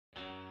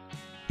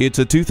It's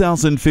a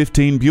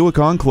 2015 Buick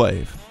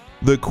Enclave.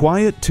 The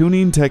quiet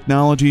tuning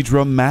technology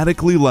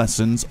dramatically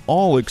lessens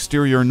all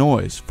exterior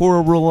noise for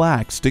a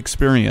relaxed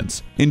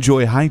experience.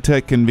 Enjoy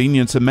high-tech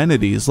convenience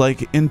amenities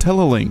like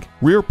IntelliLink,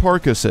 rear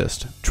park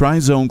assist,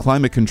 tri-zone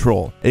climate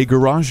control, a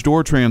garage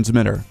door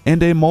transmitter,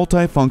 and a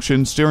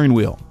multi-function steering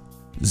wheel.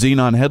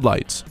 Xenon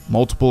headlights,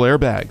 multiple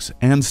airbags,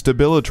 and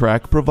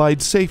StabiliTrak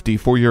provide safety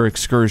for your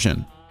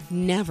excursion.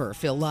 Never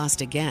feel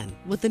lost again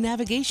with the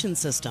navigation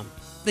system.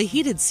 The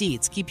heated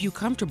seats keep you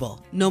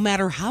comfortable no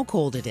matter how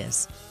cold it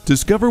is.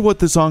 Discover what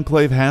this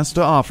Enclave has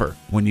to offer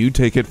when you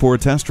take it for a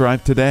test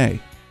drive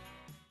today.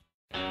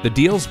 The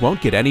deals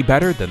won't get any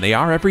better than they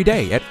are every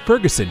day at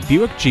Ferguson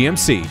Buick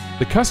GMC.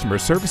 The customer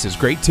service is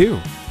great too.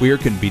 We are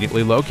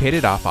conveniently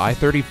located off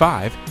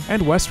I-35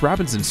 and West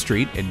Robinson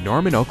Street in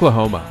Norman,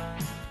 Oklahoma.